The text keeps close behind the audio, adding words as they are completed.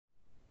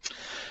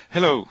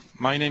Hello,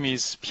 my name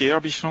is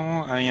Pierre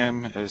Bichon. I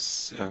am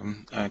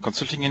a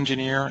consulting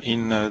engineer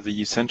in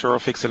the Center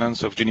of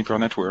Excellence of Juniper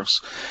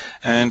Networks.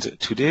 And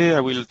today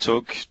I will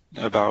talk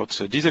about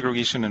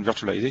disaggregation and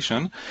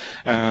virtualization,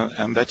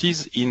 and that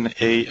is in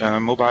a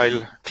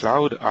mobile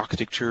cloud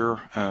architecture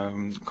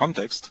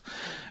context,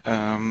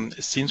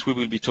 since we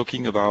will be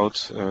talking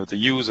about the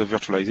use of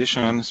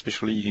virtualization,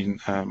 especially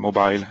in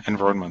mobile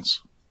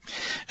environments.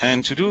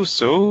 And to do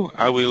so,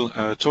 I will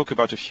talk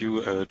about a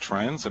few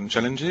trends and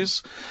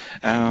challenges,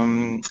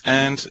 and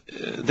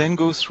then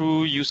go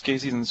through use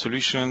cases and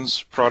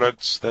solutions,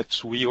 products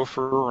that we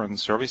offer and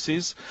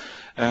services,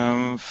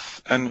 and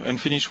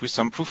finish with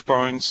some proof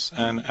points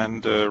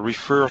and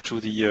refer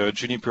to the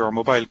Juniper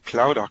mobile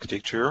cloud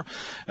architecture,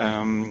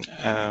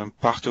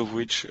 part of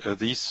which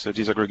this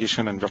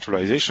disaggregation and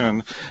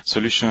virtualization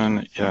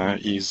solution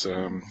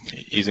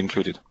is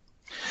included.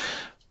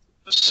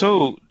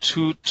 So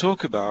to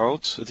talk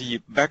about the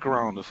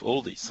background of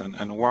all this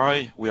and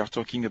why we are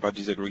talking about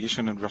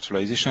disaggregation and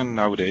virtualization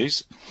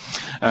nowadays,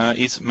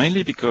 it's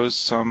mainly because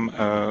some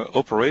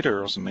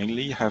operators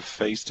mainly have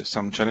faced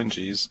some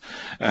challenges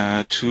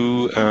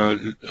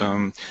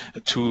to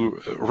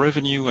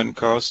revenue and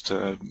cost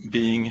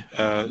being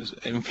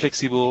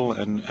inflexible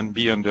and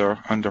be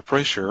under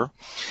pressure,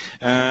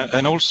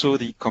 and also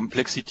the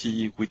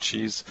complexity which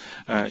is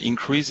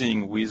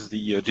increasing with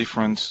the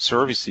different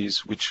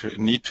services which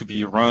need to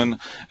be run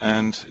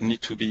and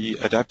need to be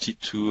adapted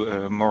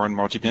to more and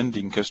more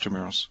demanding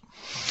customers.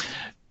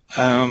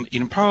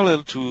 In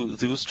parallel to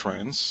those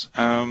trends,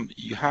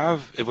 you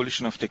have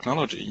evolution of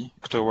technology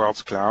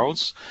towards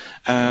clouds,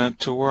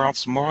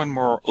 towards more and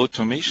more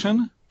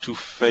automation to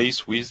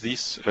face with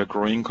this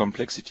growing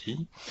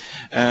complexity,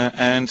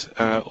 and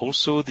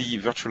also the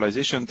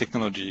virtualization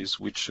technologies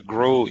which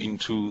grow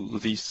into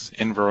this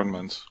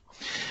environment.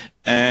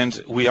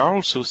 And we are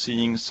also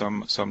seeing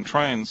some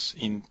trends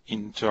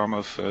in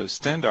terms of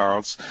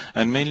standards,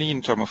 and mainly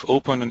in terms of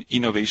open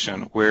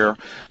innovation, where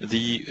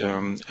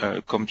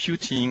the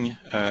computing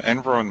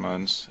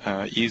environment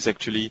is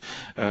actually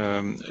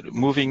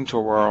moving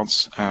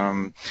towards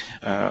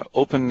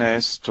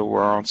openness,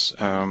 towards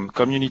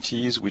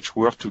communities which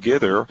work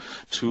together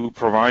to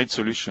provide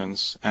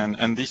solutions.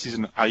 And this is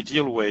an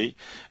ideal way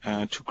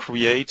to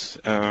create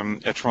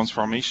a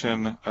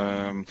transformation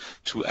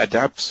to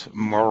adapt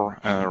more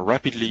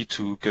rapidly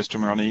to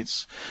customer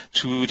needs,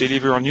 to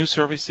deliver new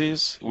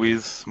services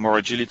with more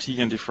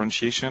agility and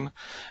differentiation,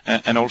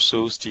 and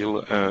also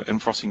still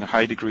enforcing a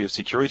high degree of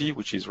security,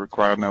 which is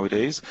required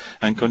nowadays,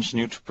 and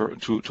continue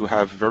to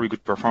have very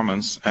good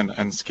performance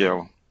and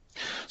scale.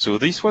 So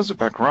this was the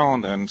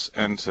background,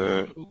 and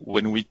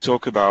when we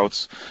talk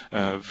about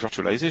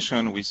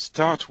virtualization, we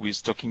start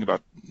with talking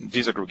about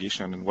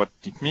disaggregation, and what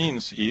it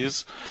means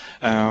is,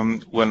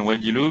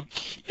 when you look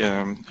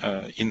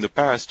in the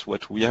past,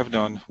 what we have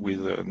done with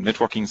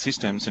networking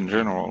systems in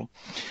general,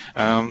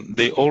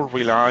 they all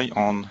rely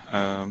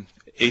on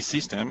a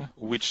system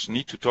which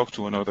need to talk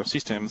to another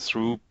system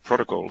through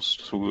protocols,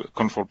 through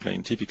control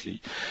plane typically,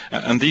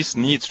 and this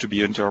needs to be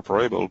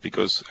interoperable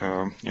because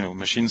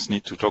machines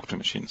need to talk to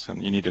machines,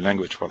 and you need a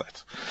language for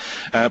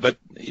that. But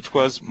it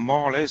was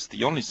more or less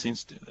the only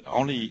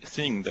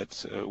thing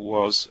that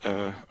was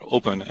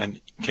open and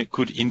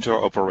could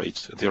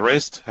interoperate. The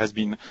rest has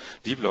been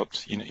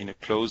developed in a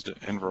closed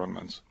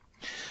environment.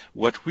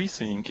 What we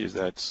think is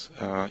that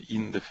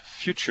in the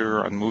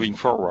future and moving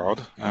forward,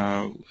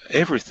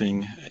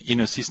 everything in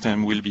a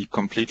system will be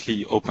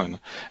completely open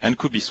and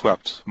could be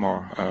swapped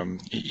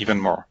even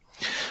more.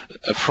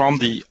 From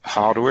the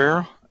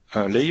hardware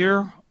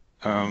layer,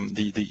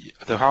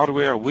 the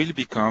hardware will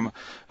become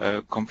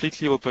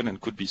completely open and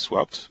could be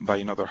swapped by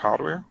another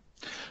hardware.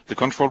 The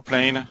control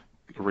plane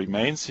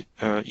remains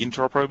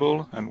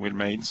interoperable and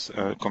remains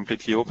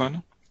completely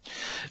open.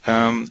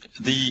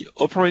 The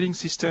operating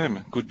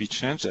system could be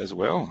changed as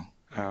well,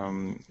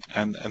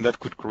 and that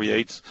could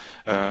create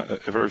a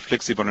very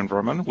flexible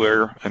environment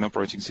where an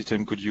operating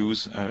system could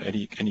use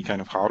any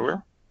kind of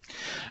hardware.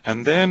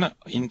 And then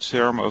in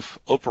terms of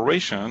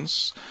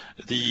operations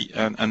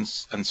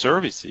and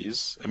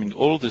services, I mean,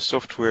 all the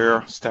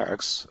software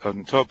stacks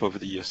on top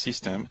of the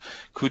system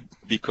could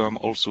become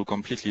also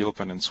completely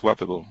open and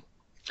swappable.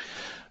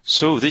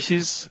 So this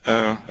is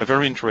a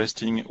very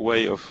interesting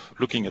way of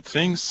looking at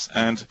things,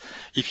 and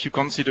if you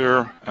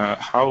consider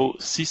how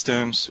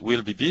systems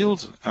will be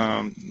built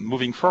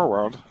moving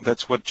forward,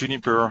 that's what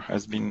Juniper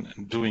has been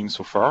doing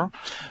so far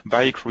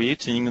by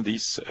creating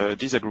this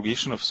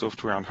disaggregation of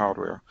software and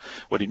hardware.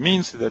 What it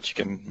means is that you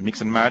can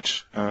mix and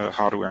match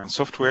hardware and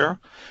software,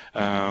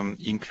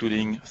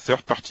 including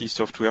third-party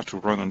software to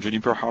run on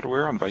Juniper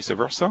hardware and vice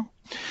versa.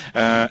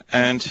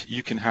 And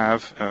you can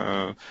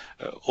have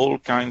all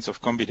kinds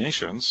of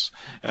combinations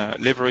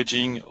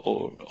leveraging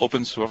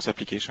open source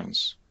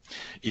applications.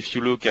 If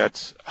you look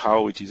at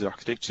how it is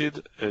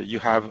architected, you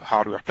have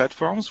hardware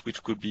platforms,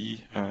 which could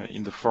be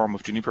in the form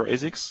of Juniper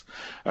ASICs,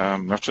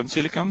 merchant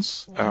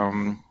silicons,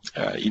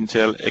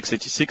 Intel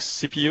x86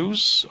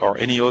 CPUs, or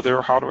any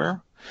other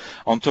hardware.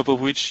 on top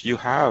of which you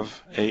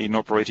have an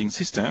operating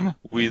system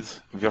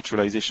with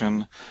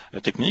virtualization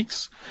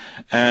techniques,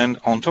 and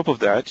on top of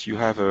that you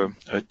have a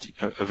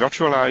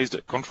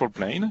virtualized control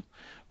plane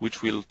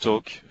which will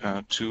talk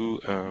to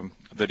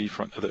the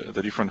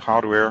different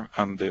hardware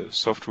and the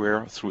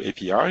software through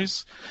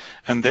APIs,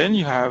 and then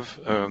you have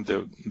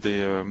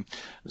the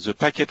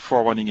packet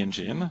forwarding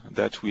engine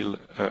that will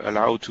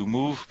allow to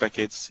move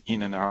packets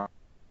in and out,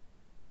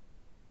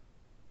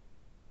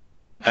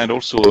 and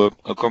also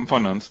a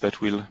component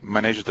that will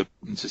manage the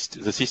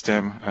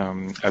system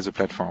as a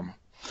platform.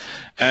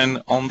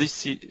 And on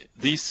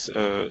this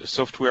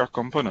software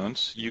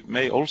component, you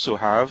may also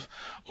have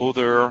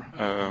other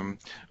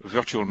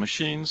virtual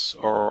machines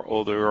or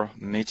other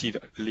native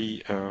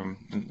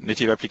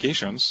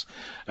applications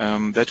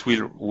that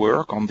will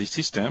work on the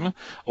system,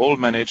 all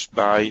managed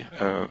by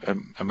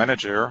a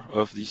manager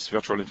of this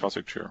virtual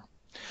infrastructure.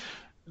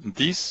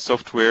 This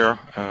software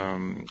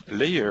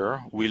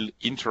layer will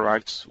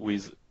interact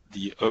with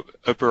the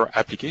upper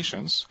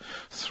applications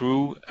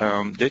through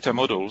data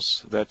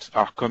models that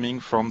are coming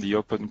from the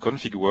open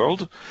config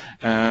world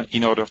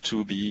in order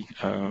to be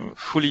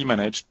fully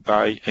managed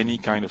by any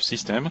kind of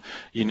system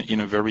in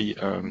a very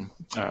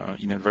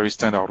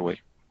standard way.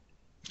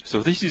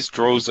 So this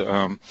draws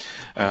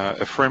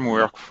a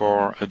framework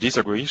for a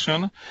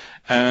disaggregation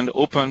and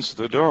opens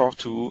the door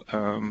to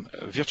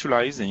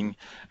virtualizing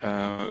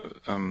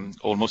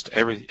almost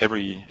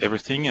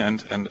everything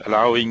and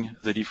allowing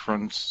the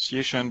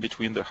differentiation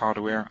between the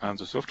hardware and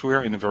the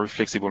software in a very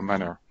flexible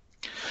manner.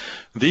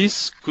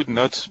 This could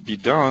not be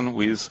done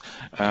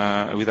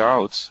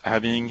without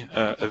having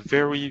a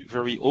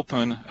very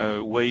open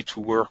way to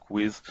work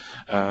with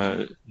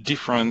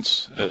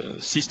different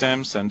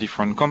systems and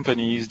different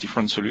companies,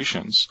 different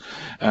solutions.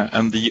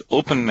 And the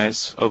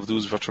openness of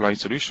those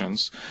virtualized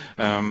solutions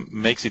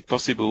makes it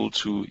possible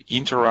to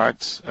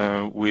interact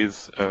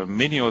with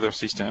many other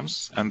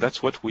systems, and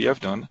that's what we have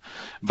done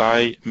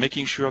by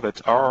making sure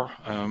that our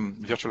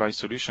virtualized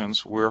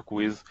solutions work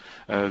with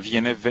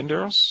VNF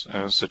vendors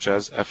such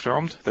as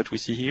Affirmed that we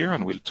see here,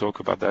 and we'll talk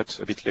about that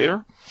a bit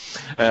later,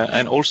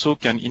 and also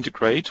can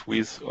integrate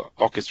with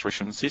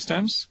orchestration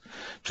systems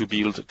to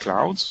build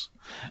clouds,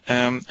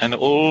 and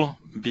all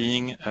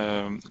being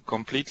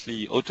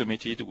completely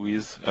automated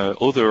with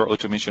other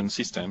automation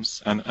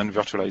systems and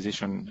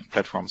virtualization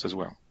platforms as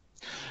well.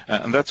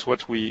 And that's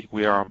what we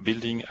are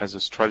building as a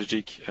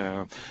strategic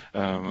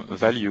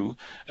value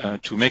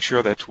to make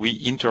sure that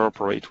we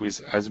interoperate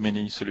with as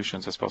many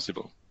solutions as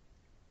possible.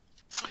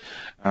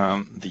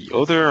 The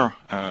other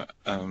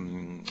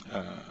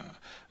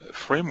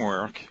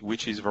framework,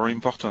 which is very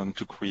important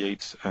to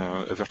create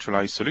a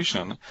virtualized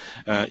solution,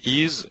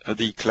 is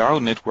the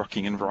cloud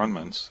networking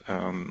environment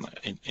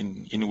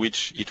in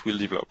which it will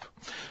develop.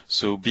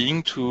 So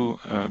being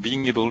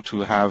able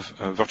to have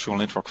virtual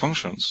network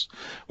functions,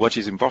 what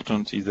is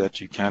important is that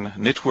you can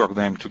network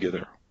them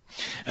together.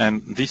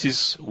 And this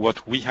is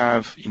what we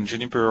have in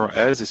Juniper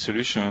as a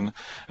solution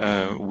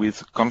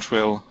with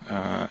Contrail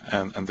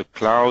and the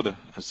cloud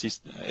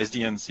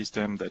SDN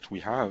system that we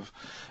have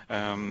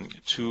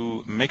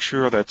to make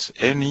sure that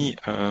any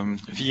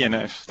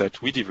VNF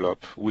that we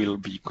develop will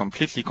be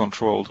completely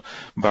controlled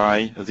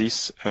by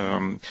this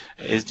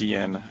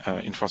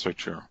SDN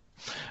infrastructure.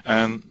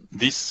 And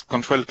this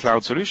Contrail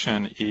cloud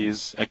solution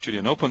is actually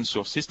an open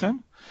source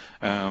system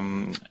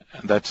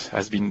that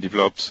has been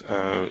developed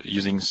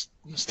using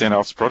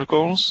standards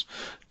protocols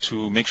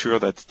to make sure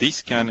that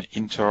this can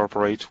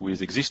interoperate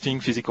with existing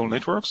physical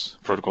networks,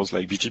 protocols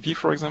like BGP,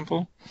 for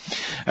example.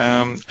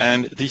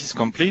 And this is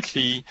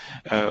completely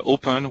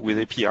open with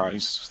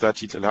APIs so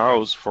that it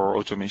allows for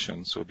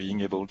automation, so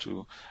being able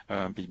to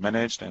be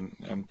managed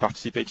and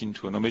participate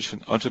into an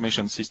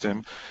automation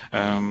system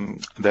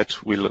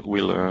that will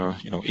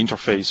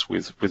interface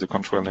with the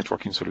Contrail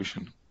networking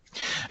solution.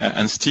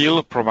 And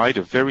still provide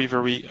a very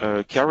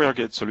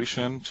carrier-grade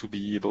solution to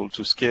be able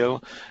to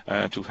scale,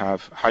 to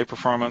have high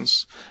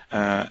performance,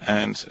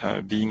 and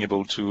being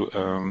able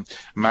to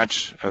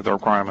match the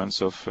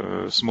requirements of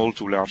small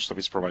to large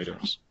service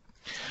providers.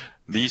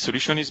 The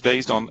solution is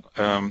based on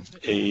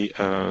a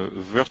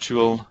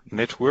virtual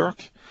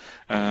network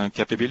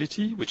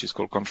capability, which is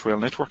called Contrail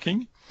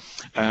networking.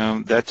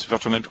 That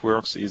virtual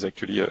networks is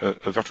actually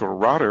a virtual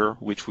router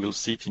which will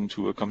sit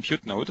into a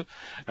compute node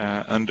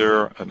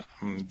under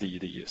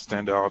the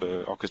standard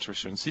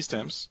orchestration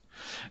systems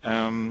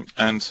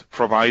and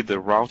provide the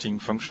routing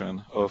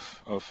function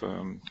of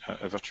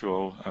a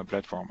virtual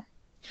platform.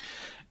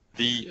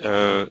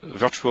 The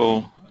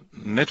virtual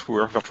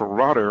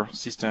router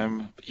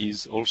system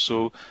is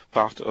also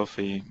part of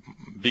a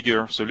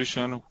bigger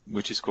solution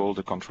which is called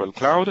the Contrail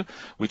Cloud,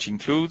 which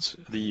includes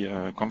the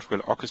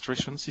Contrail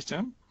orchestration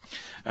system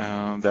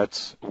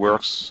that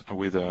works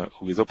with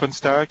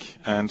OpenStack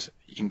and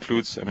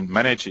includes,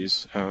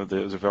 manages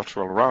the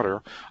virtual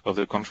router of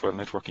the Contrail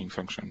networking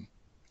function.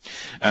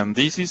 And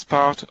this is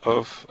part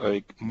of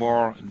a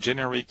more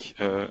generic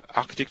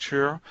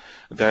architecture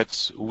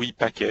that we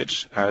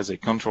package as a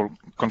control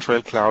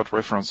cloud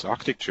reference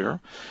architecture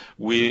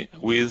with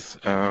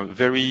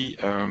very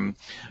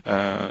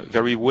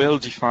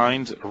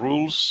well-defined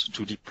rules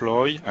to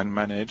deploy and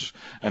manage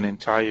an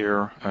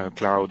entire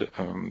cloud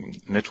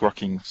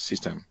networking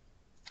system.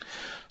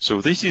 So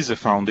this is a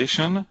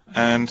foundation,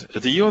 and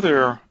the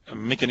other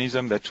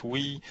mechanism that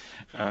we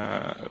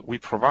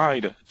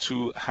provide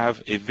to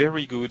have a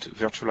very good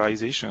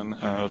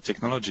virtualization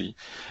technology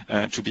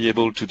to be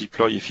able to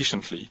deploy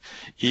efficiently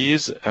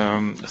is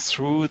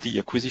through the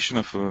acquisition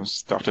of a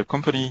startup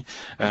company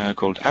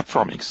called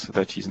AppFormix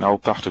that is now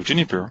part of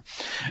Juniper,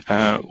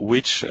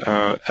 which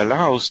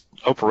allows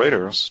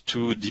operators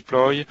to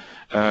deploy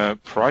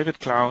private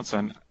clouds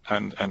and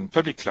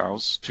public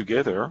clouds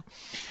together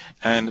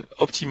and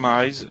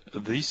optimize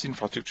this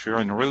infrastructure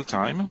in real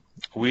time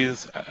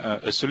with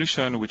a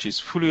solution which is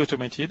fully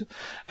automated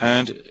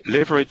and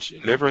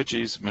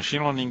leverages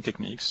machine learning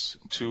techniques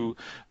to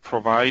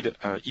provide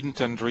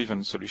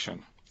intent-driven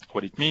solution.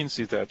 What it means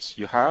is that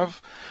you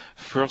have,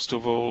 first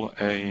of all,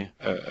 a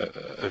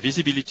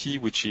visibility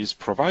which is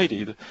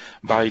provided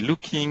by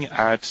looking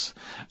at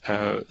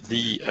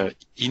the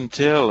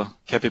Intel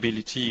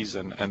capabilities,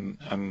 and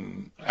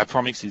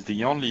AppFormix is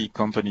the only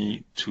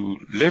company to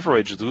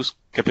leverage those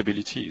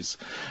capabilities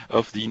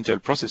of the Intel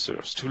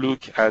processors to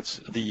look at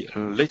the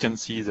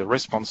latency, the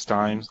response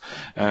times,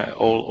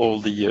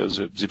 all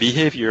the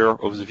behavior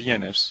of the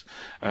VNFs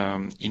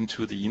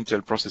into the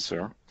Intel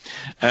processor.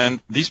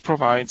 And this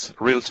provides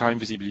real-time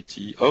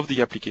visibility of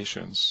the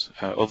applications,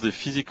 of the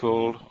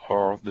physical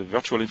or the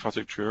virtual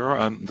infrastructure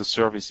and the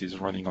services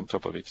running on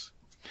top of it.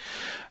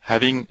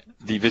 Having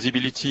the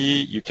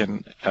visibility, you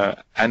can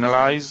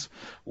analyze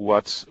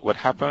what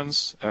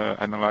happens,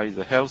 analyze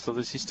the health of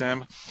the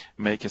system,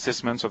 make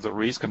assessments of the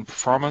risk and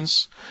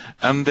performance,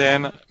 and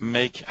then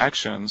make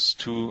actions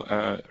to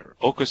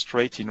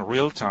orchestrate in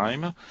real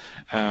time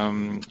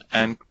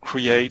and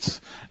create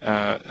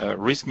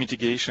risk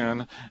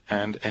mitigation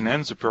and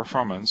enhance the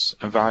performance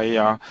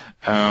via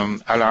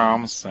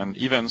alarms and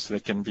events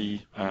that can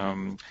be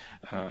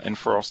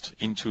enforced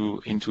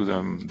into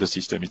the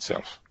system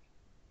itself.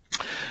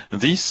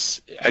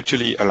 This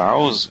actually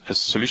allows a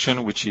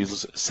solution which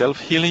is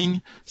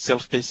self-healing,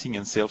 self-pacing,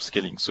 and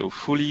self-scaling, so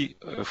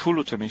full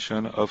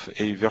automation of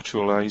a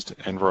virtualized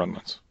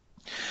environment.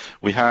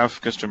 We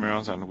have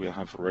customers and we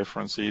have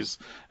references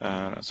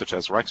such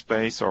as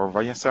Rackspace or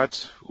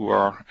Viasat who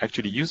are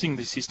actually using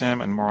this system,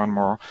 and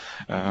more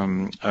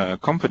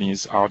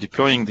companies are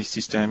deploying this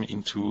system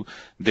into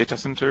data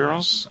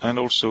centers and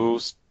also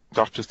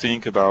start to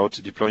think about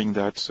deploying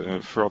that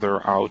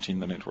further out in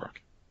the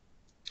network.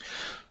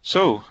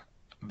 So,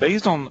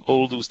 based on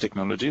all those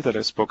technologies that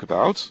I spoke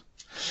about,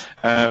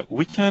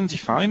 we can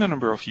define a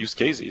number of use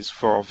cases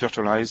for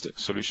virtualized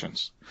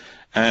solutions.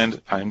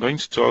 And I'm going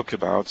to talk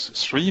about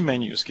three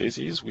main use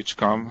cases which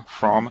come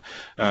from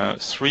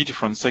three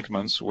different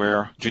segments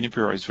where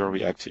Juniper is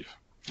very active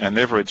and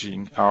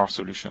leveraging our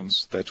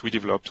solutions that we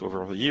developed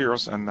over the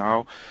years and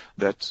now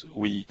that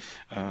we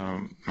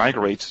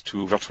migrate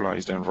to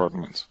virtualized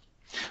environments.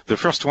 The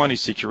first one is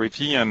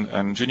security,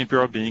 and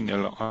Juniper being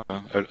a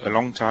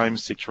long-time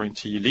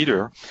security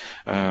leader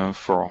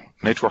for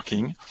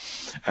networking,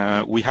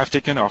 we have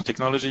taken our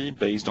technology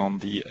based on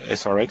the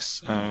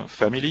SRX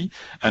family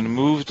and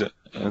moved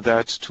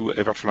that to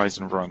a virtualized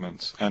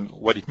environment. And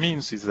what it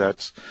means is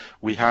that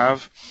we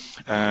have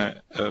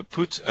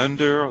put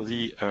under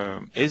the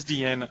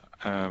SDN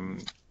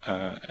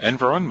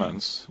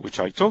environments, which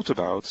I talked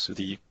about,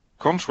 the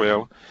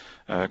controller,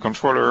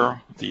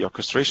 the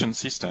orchestration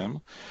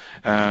system,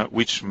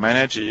 which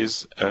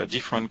manages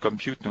different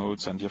compute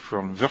nodes and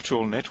different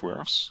virtual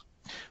networks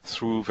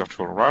through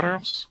virtual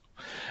routers,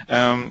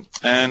 and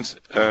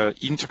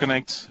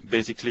interconnect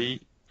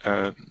basically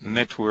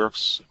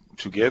networks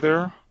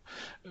together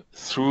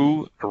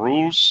through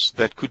rules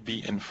that could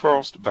be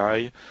enforced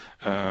by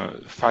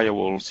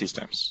firewall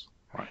systems.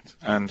 Right.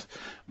 And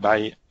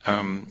by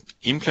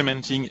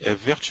implementing a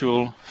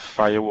virtual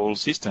firewall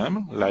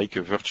system, like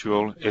a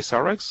virtual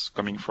SRX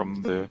coming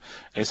from the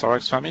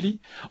SRX family,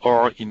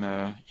 or in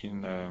a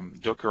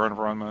Docker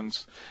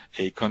environment,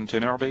 a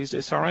container-based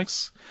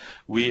SRX,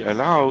 we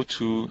allow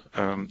to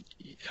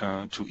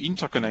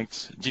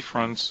interconnect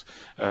different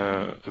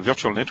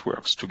virtual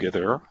networks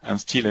together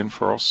and still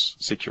enforce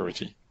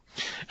security.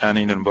 And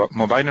in a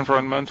mobile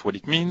environment, what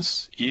it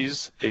means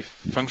is a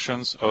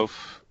functions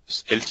of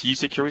LTE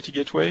security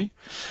gateway,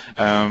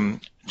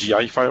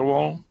 GI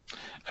firewall,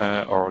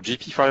 or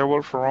GP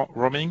firewall for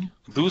roaming.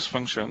 Those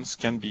functions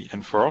can be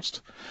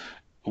enforced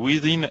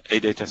within a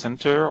data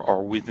center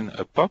or within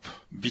a POP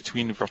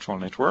between virtual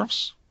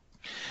networks.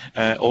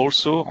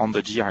 Also on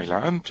the GI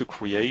LAN to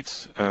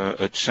create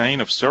a chain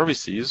of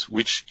services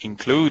which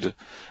include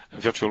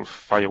virtual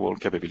firewall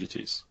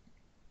capabilities.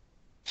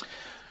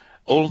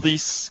 All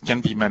this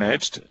can be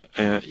managed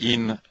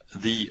in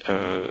the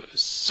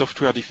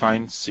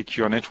software-defined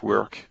secure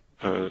network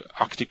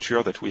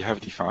architecture that we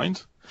have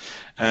defined,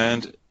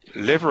 and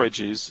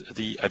leverages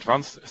the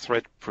advanced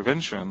threat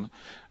prevention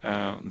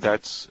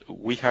that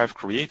we have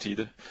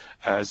created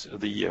as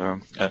the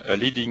a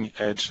leading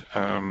edge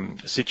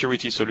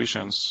security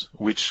solutions,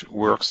 which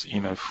works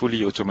in a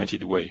fully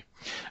automated way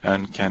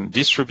and can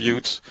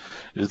distribute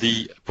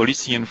the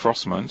policy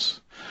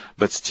enforcement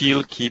but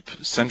still keep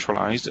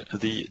centralized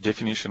the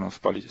definition of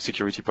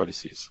security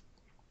policies.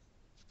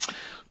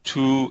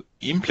 To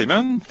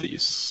implement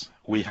this,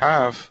 we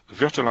have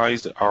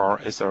virtualized our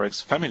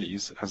SRX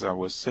families, as I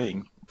was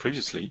saying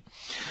previously,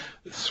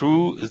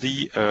 through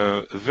the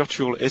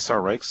virtual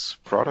SRX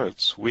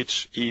products,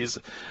 which is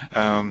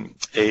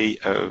a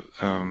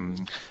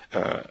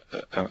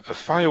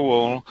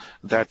firewall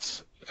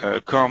that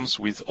comes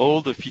with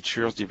all the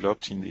features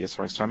developed in the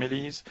SRX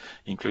families,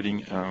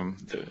 including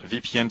the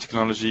VPN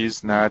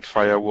technologies, NAT,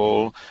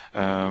 firewall,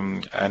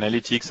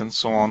 analytics, and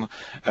so on,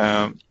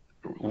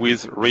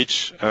 with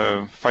rich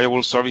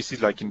firewall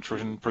services like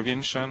intrusion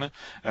prevention,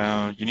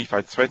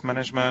 unified threat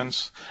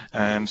management,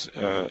 and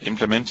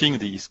implementing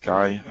the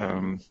SCI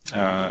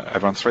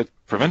advanced threat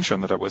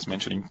prevention that I was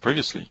mentioning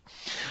previously.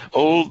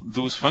 All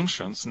those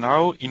functions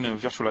now in a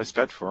virtualized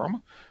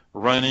platform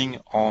running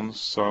on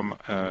some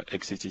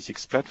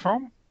x86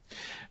 platform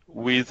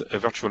with a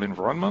virtual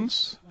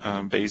environment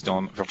based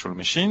on virtual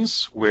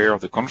machines where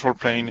the control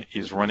plane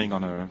is running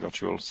on a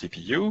virtual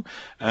CPU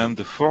and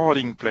the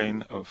forwarding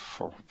plane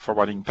for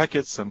forwarding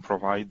packets and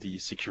provide the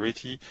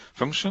security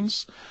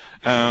functions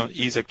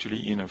is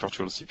actually in a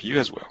virtual CPU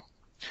as well.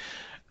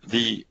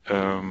 The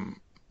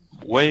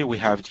way we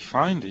have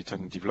defined it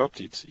and developed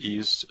it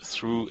is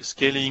through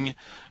scaling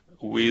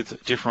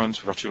with different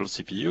virtual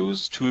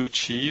CPUs to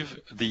achieve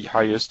the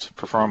highest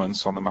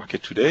performance on the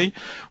market today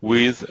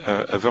with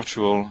a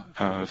virtual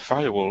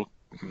firewall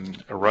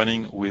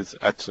running with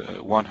at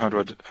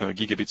 100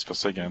 gigabits per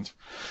second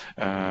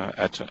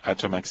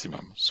at a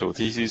maximum. So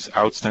this is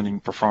outstanding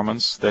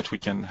performance that we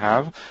can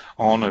have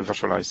on a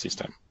virtualized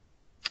system.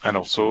 And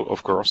also,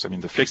 of course, I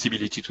mean, the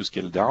flexibility to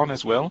scale down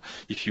as well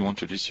if you want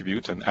to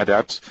distribute and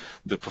adapt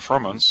the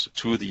performance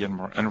to the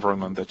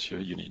environment that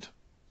you need.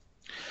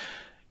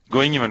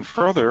 Going even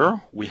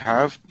further, we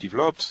have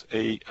developed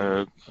the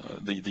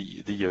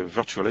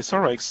virtual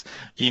SRX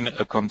in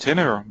a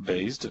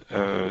container-based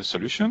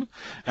solution,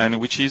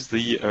 and which is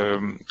the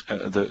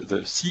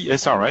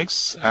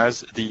CSRX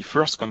as the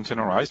first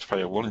containerized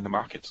firewall in the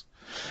market.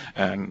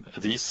 And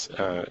this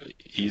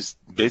is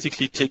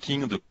basically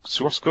taking the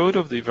source code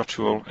of the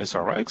virtual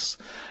SRX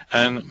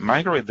and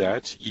migrate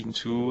that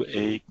into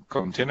a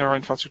container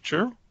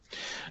infrastructure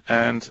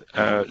and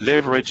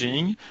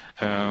leveraging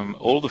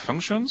all the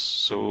functions,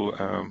 so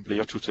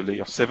layer 2 to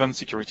layer 7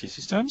 security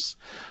systems,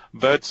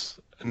 but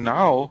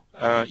now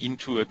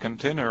into a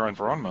container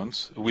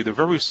environment with a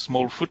very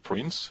small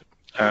footprint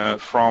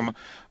from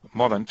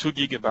more than 2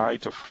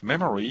 gigabytes of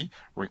memory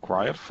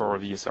required for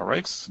the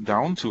SRX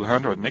down to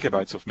 100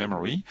 megabytes of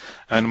memory,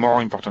 and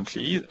more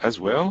importantly as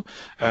well,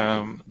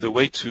 the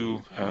way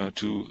to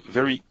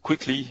very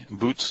quickly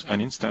boot an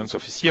instance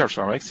of a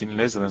CSRX in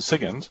less than a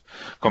second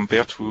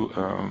compared to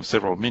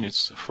several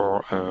minutes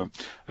for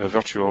a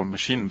virtual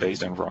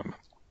machine-based environment.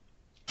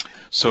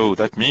 So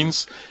that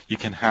means you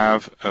can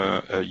have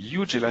a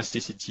huge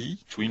elasticity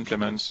to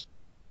implement,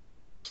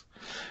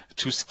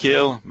 to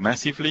scale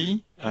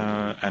massively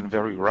and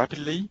very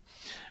rapidly,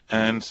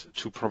 and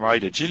to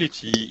provide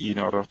agility in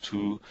order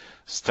to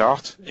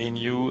start a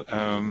new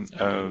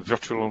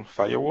virtual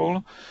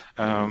firewall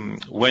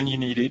when you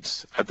need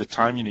it, at the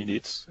time you need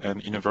it,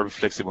 and in a very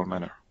flexible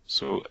manner.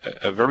 So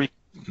a very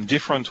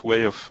different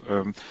way of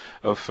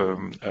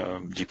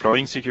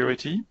deploying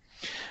security.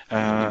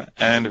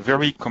 And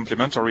very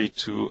complementary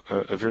to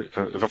a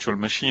virtual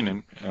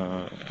machine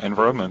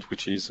environment,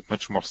 which is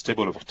much more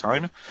stable over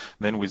time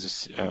than with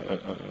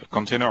a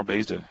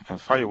container-based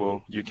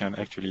firewall. You can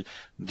actually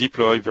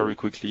deploy very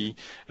quickly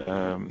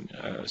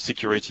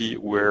security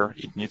where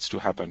it needs to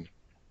happen.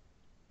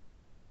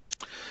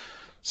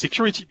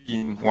 Security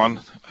being one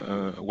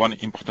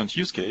important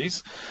use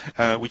case,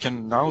 we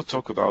can now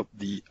talk about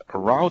the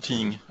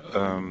routing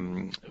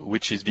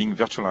which is being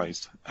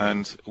virtualized.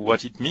 And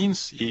what it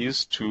means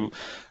is to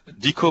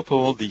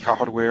decouple the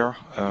hardware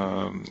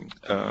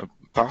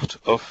part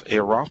of a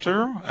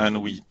router,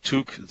 and we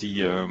took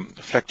the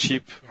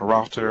flagship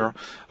router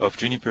of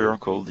Juniper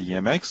called the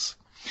MX,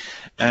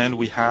 and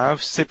we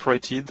have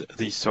separated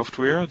the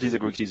software,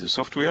 disaggregated the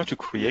software to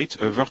create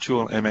a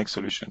virtual MX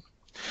solution.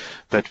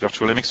 That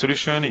virtual MX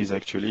solution is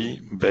actually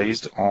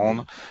based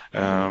on,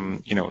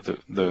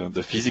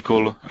 the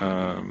physical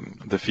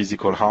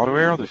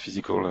hardware, the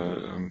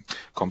physical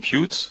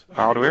compute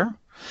hardware,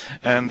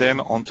 and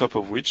then on top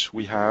of which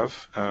we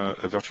have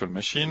a virtual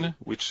machine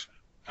which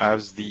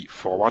has the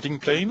forwarding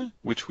plane,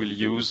 which will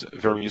use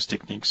various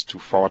techniques to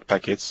forward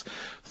packets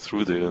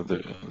through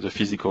the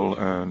physical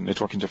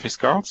network interface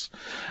cards,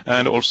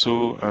 and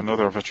also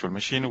another virtual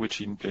machine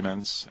which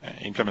implements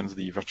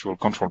the virtual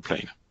control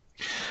plane.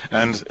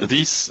 And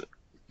this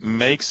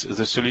makes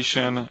the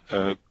solution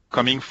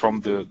coming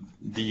from the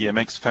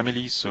EMX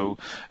family, so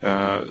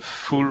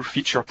full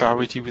feature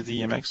parity with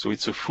the EMX. So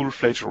it's a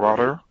full-fledged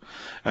router,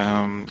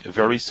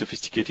 very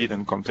sophisticated,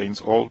 and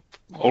contains all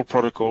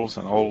protocols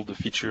and all the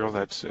features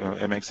that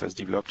EMX has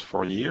developed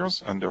for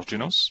years under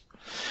Junos.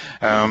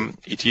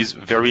 It is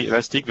very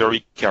elastic,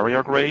 very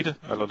carrier grade,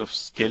 a lot of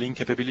scaling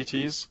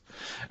capabilities.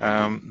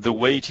 The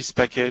way it is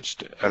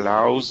packaged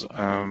allows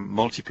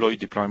multiple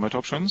deployment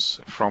options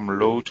from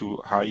low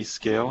to high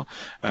scale,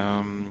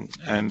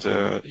 and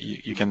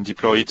you can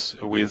deploy it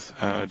with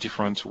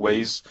different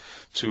ways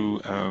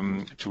to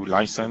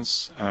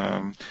license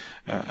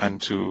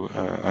and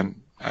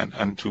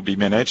to be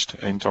managed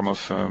in terms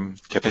of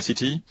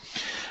capacity.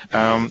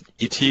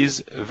 It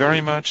is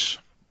very much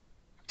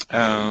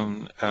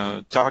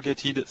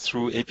targeted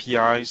through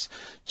APIs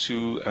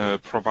to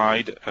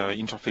provide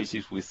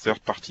interfaces with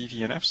third-party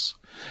VNFs,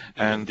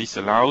 and this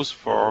allows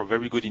for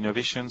very good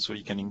innovation. So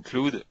you can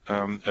include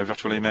a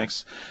virtual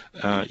EMX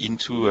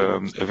into a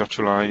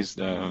virtualized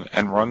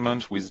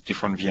environment with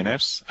different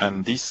VNFs,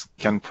 and this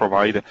can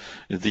provide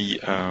the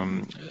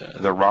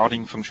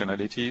routing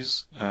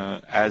functionalities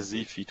as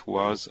if it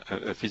was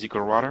a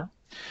physical router.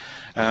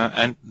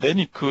 And then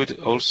it could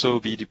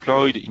also be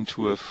deployed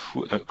into a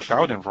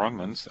cloud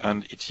environment,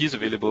 and it is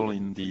available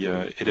in the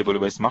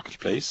AWS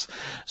marketplace,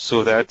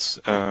 so that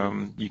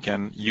you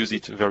can use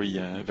it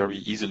very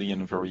easily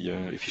and very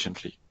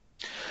efficiently.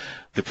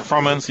 The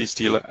performance is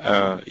still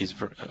it is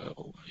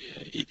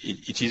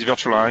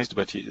virtualized,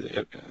 but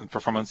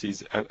performance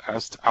is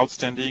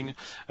outstanding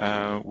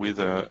with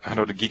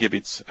 100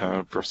 gigabits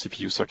per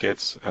CPU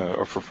sockets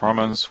of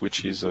performance,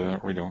 which is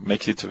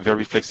makes it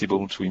very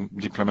flexible to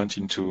implement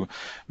into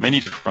many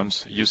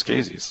different use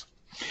cases.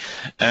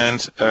 And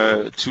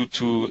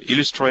to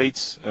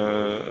illustrate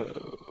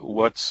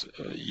what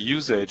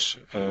usage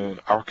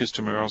our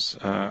customers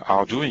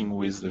are doing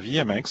with the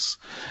VMX,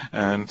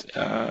 and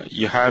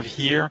you have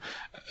here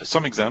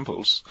some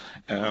examples,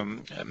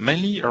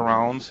 mainly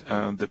around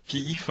the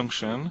PE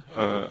function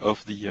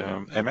of the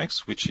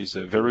MX, which is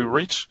very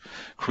rich,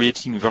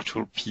 creating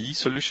virtual PE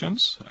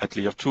solutions at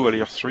layer 2 or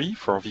layer 3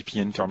 for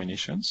VPN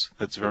terminations.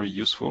 That's very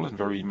useful and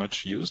very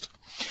much used.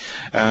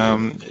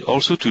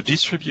 Also to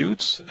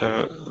distribute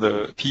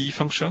the PE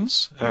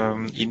functions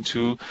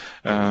into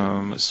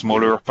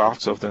smaller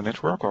parts of the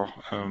network, or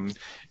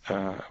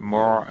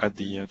more at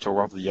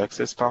toward the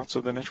access parts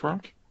of the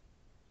network.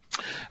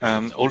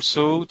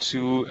 Also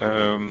to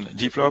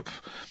develop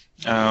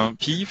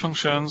PE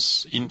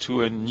functions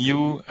into a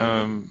new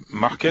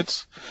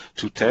market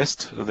to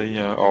test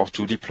or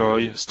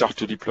to start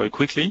to deploy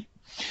quickly.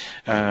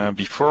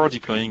 Before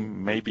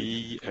deploying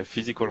maybe a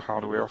physical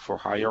hardware for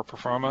higher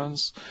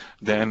performance,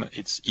 then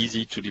it's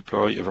easy to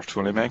deploy a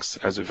virtual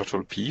MX as a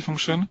virtual PE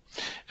function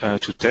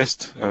to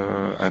test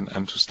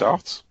and to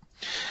start.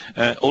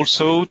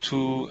 Also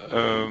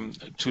to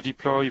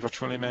deploy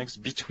virtual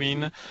MX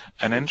between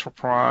an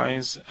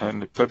enterprise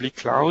and a public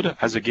cloud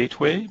as a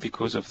gateway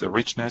because of the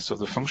richness of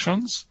the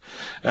functions,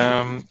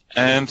 and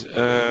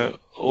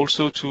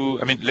also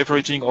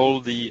leveraging all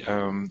the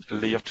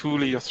layer 2,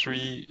 layer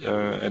 3,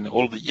 and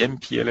all the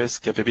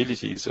MPLS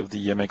capabilities of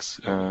the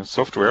MX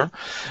software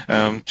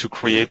to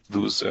create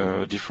those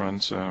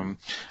different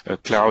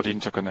cloud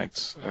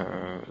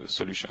interconnect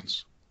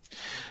solutions.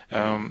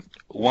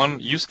 One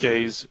use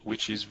case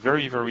which is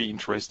very, very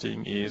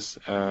interesting is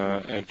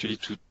actually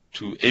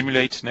to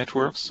emulate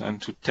networks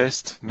and to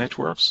test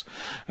networks,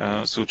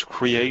 so to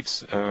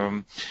create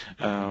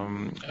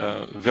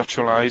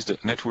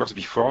virtualized networks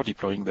before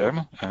deploying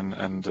them,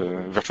 and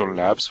virtual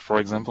labs, for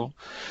example.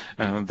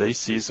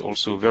 This is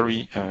also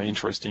very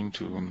interesting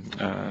to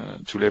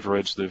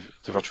leverage the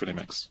virtual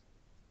MX.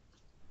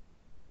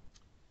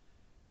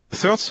 The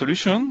third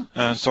solution,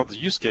 the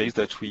use case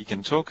that we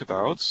can talk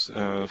about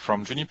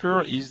from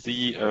Juniper, is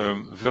the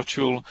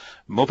virtual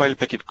mobile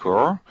packet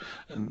core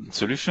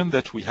solution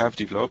that we have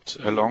developed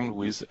along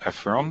with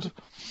Affirmed.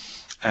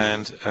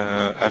 And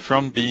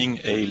Affirmed being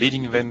a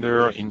leading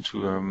vendor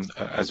into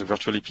as a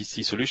virtual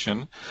EPC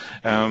solution,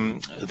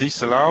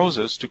 this allows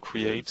us to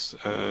create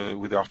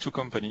with our two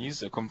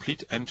companies a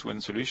complete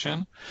end-to-end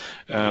solution,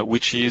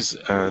 which is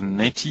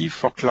native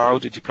for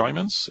cloud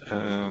deployments,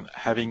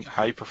 having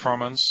high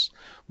performance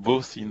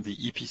both in the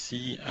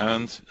EPC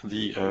and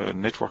the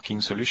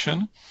networking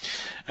solution,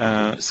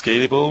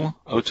 scalable,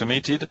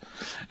 automated,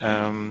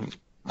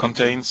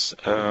 contains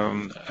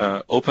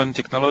open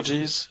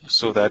technologies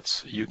so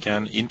that you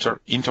can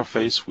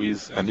interface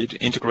with and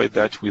integrate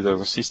that with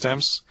other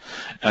systems,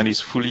 and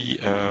is fully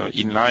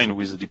in line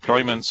with the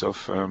deployments of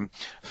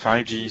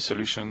 5G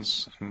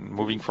solutions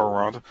moving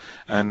forward,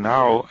 and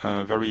now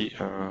very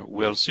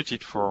well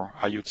suited for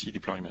IoT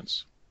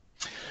deployments.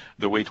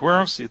 The way it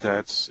works is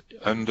that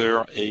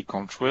under a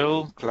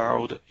control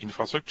cloud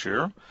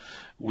infrastructure,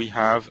 we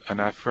have an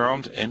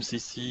Affirmed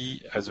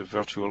MCC as a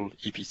virtual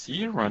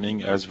EPC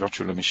running as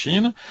virtual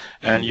machine,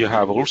 and you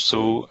have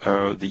also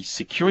the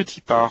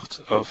security part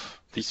of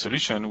the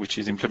solution, which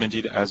is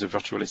implemented as a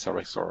virtual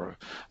SRX or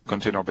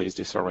container-based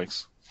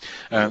SRX.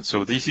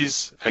 So this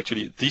is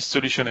actually this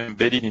solution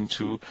embedded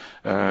into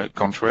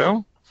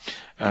Contrail,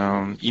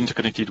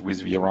 interconnected with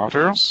the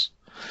routers.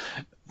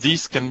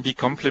 This can be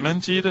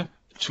complemented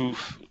to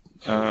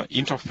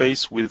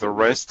interface with the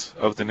rest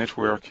of the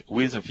network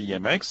with a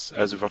VMX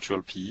as a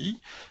virtual PE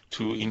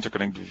to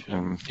interconnect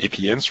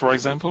APNs, for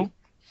example,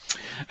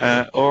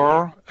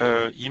 or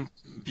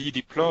be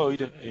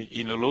deployed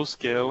in a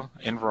low-scale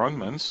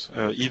environment,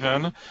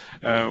 even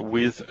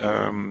with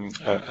an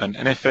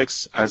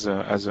NFX as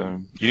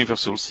a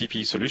universal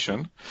CPE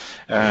solution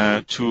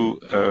to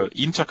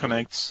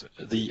interconnect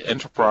the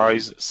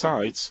enterprise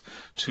sites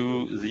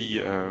to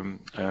the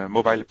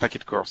mobile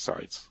packet core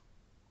sites.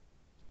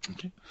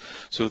 Okay.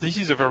 So this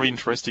is a very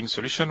interesting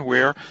solution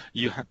where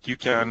you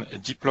can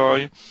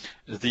deploy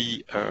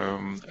the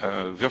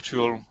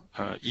virtual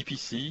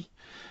EPC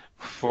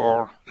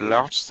for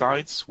large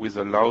sites with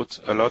a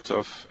lot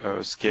of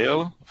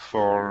scale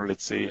for,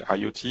 let's say,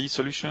 IoT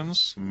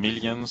solutions,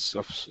 millions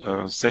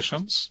of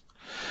sessions.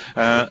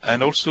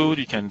 And also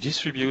you can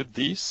distribute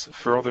this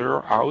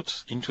further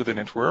out into the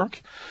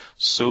network,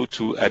 so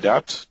to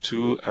adapt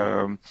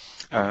to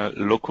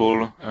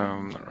local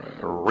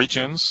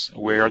regions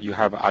where you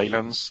have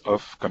islands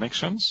of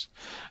connections,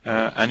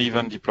 and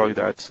even deploy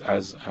that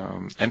as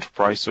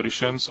enterprise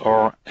solutions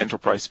or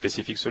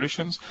enterprise-specific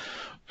solutions.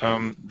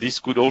 This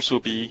could also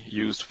be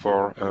used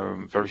for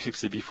very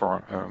flexibly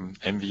for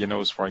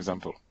MVNOs, for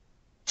example.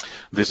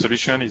 The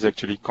solution is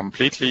actually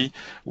completely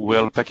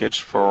well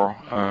packaged for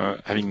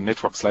having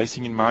network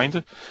slicing in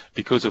mind,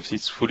 because of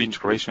its full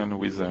integration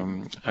with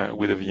the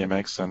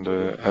VMX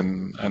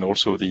and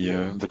also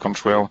the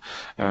Contrail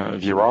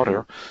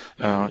vRouter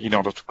in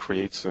order to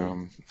create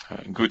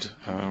good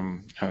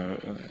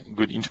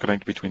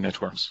interconnect between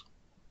networks.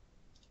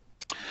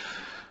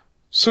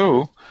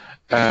 So.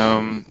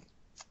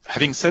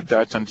 Having said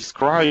that and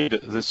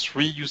described the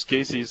three use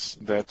cases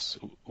that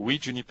we,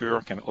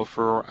 Juniper, can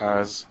offer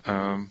as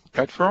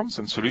platforms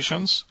and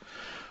solutions,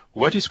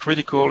 what is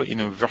critical in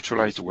a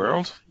virtualized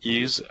world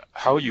is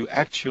how you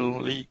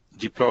actually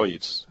deploy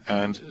it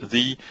and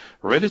the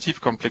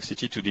relative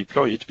complexity to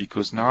deploy it,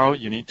 because now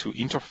you need to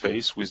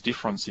interface with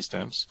different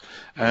systems,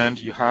 and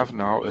you have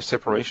now a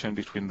separation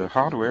between the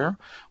hardware,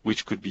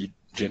 which could be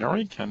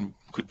generic and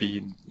could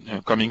be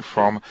coming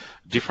from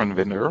different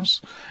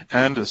vendors,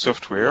 and the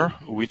software,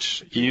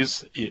 which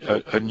is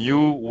a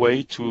new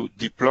way to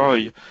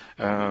deploy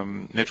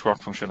network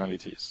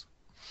functionalities.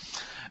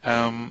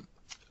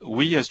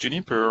 We as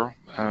Juniper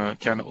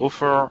can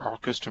offer our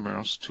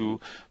customers to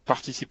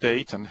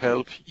participate and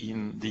help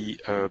in the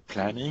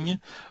planning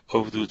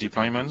of those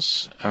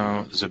deployments,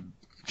 the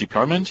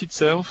deployment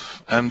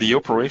itself and the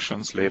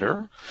operations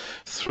later,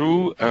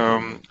 through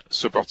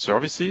support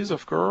services,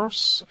 of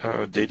course,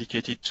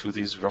 dedicated to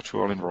this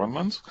virtual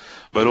environment,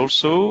 but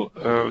also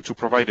to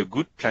provide a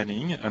good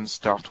planning and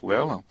start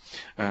well,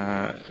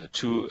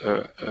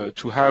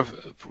 to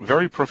have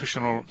very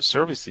professional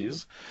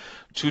services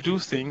to do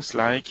things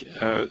like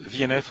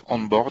VNF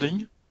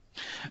onboarding,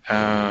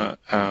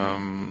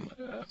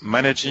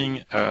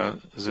 managing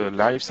the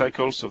life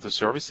cycles of the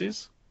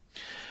services,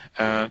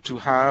 to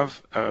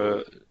have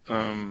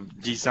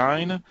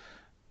design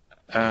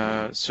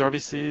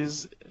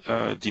services,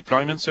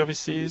 deployment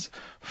services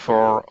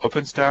for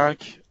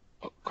OpenStack,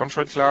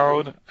 Contrail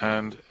Cloud,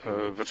 and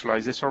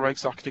Virtualization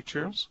SRX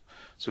architectures.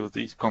 So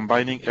these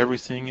combining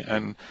everything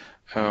and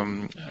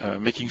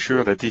making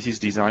sure that this is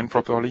designed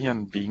properly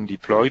and being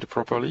deployed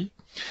properly.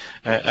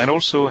 And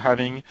also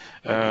having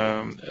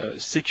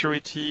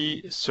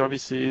security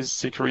services,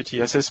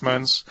 security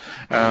assessments,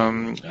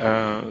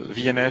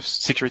 VNF,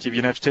 security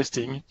VNF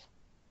testing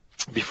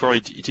before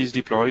it is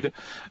deployed.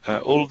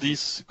 All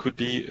this could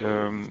be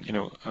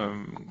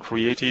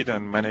created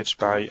and managed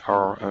by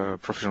our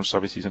professional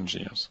services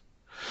engineers.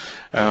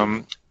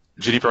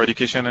 Juniper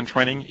Education and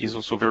Training is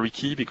also very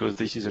key, because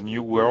this is a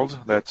new world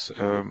that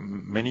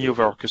many of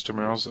our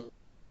customers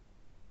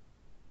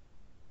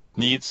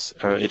needs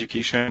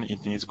education,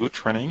 it needs good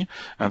training,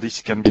 and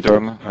this can be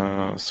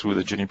done through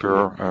the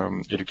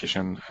Juniper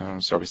Education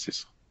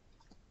services.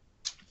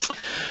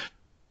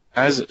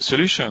 As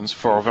solutions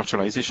for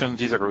virtualization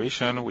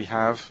disaggregation, we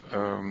have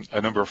a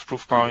number of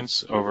proof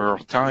points over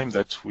time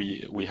that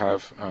we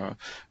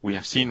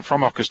have seen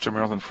from our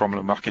customers and from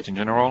the market in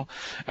general.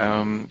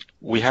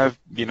 We have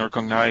been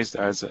recognized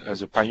as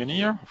a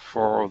pioneer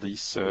for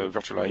this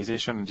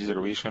virtualization and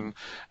disaggregation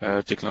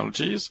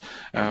technologies,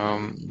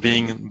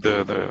 being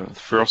the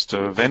first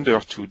vendor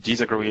to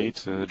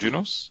disaggregate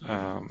Junos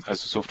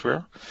as a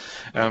software.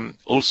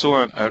 Also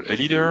a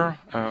leader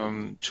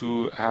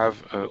to have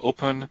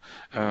open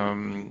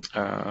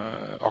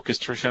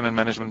orchestration and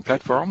management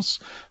platforms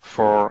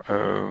for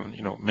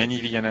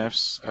many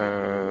VNFs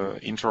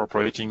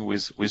interoperating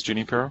with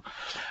Juniper.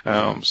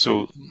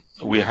 So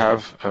we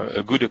have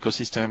a good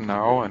ecosystem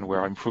now, and we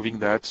are improving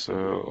that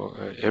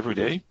every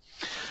day.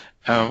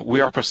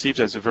 We are perceived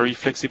as a very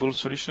flexible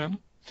solution,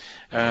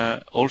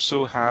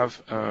 also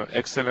have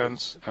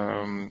excellent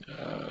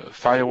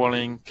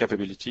firewalling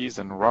capabilities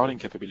and routing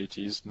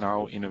capabilities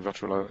now in a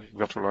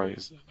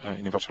virtualized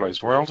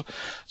world,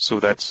 so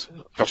that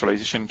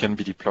virtualization can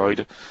be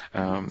deployed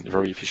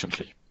very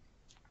efficiently.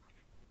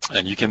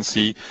 And you can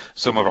see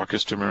some of our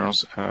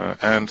customers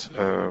and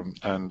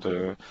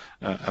the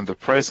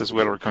press as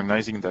well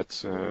recognizing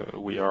that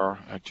we are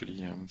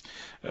actually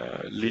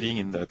leading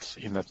in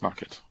that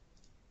market.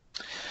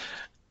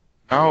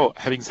 Now,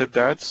 having said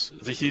that,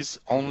 this is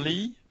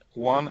only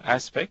one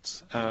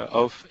aspect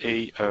of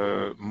a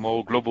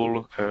more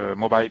global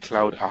mobile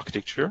cloud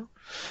architecture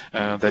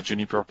that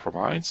Juniper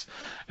provides,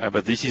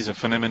 but this is a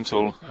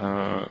fundamental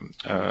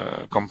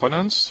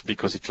component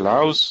because it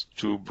allows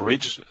to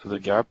bridge the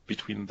gap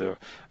between the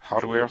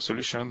hardware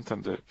solutions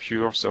and the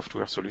pure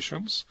software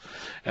solutions.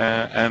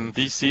 And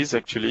this is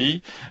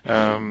actually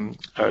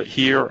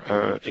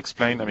here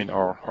explained,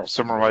 or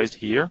summarized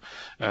here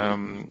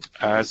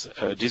as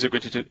a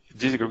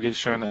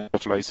disaggregation and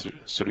virtualized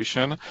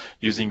solution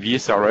using the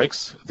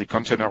SRX, the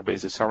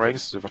container-based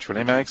SRX, the virtual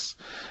MX,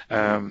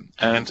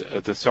 and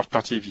the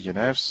third-party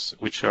VNFs,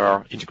 which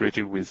are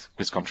integrated with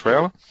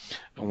Contrail.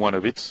 One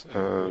of it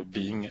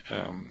being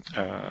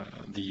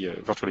the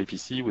virtual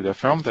APC with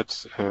Affirm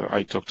that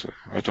I talked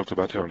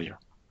about earlier.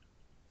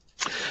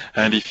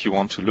 And if you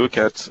want to look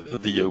at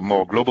the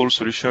more global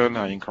solution,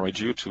 I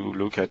encourage you to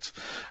look at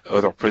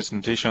other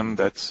presentations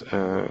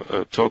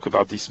that talk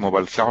about this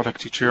mobile cloud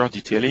architecture,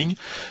 detailing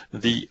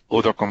the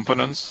other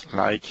components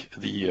like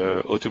the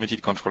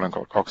automated control and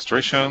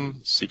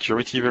orchestration,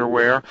 security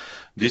everywhere,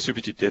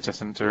 distributed data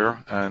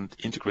center, and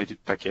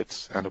integrated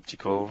packets and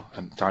optical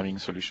and timing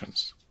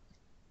solutions.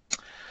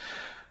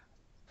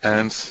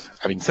 And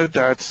having said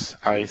that,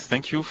 I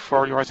thank you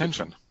for your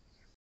attention.